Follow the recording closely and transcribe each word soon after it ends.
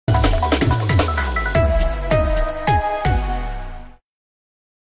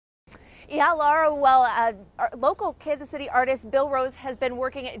Yeah, Laura, well, our local Kansas City artist Bill Rose has been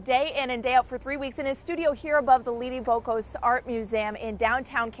working day in and day out for 3 weeks in his studio here above the Lady Vocos Art Museum in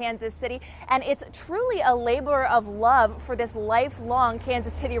downtown Kansas City. And it's truly a labor of love for this lifelong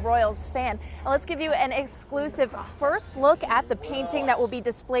Kansas City Royals fan. Now, let's give you an exclusive first look at the painting that will be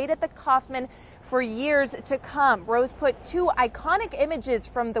displayed at the Kauffman for years to come. Rose put two iconic images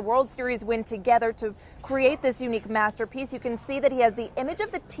from the World Series win together to create this unique masterpiece. You can see that he has the image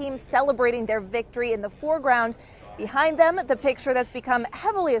of the team celebrating their victory in the foreground. Behind them, the picture that's become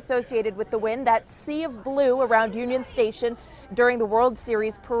heavily associated with the win, that sea of blue around Union Station during the World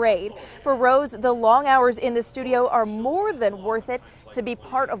Series parade. For Rose, the long hours in the studio are more than worth it to be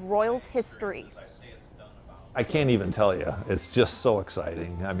part of Royals history. I can't even tell you. It's just so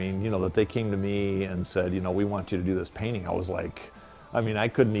exciting. I mean, that they came to me and said, we want you to do this painting. I was like, I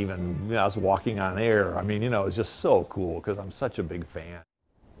couldn't even, I was walking on air. It's just so cool because I'm such a big fan.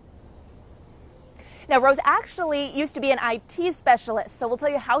 Now, Rose actually used to be an IT specialist, so we'll tell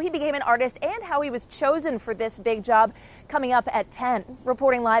you how he became an artist and how he was chosen for this big job coming up at 10.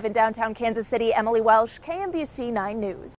 Reporting live in downtown Kansas City, Emily Welsh, KMBC 9 News.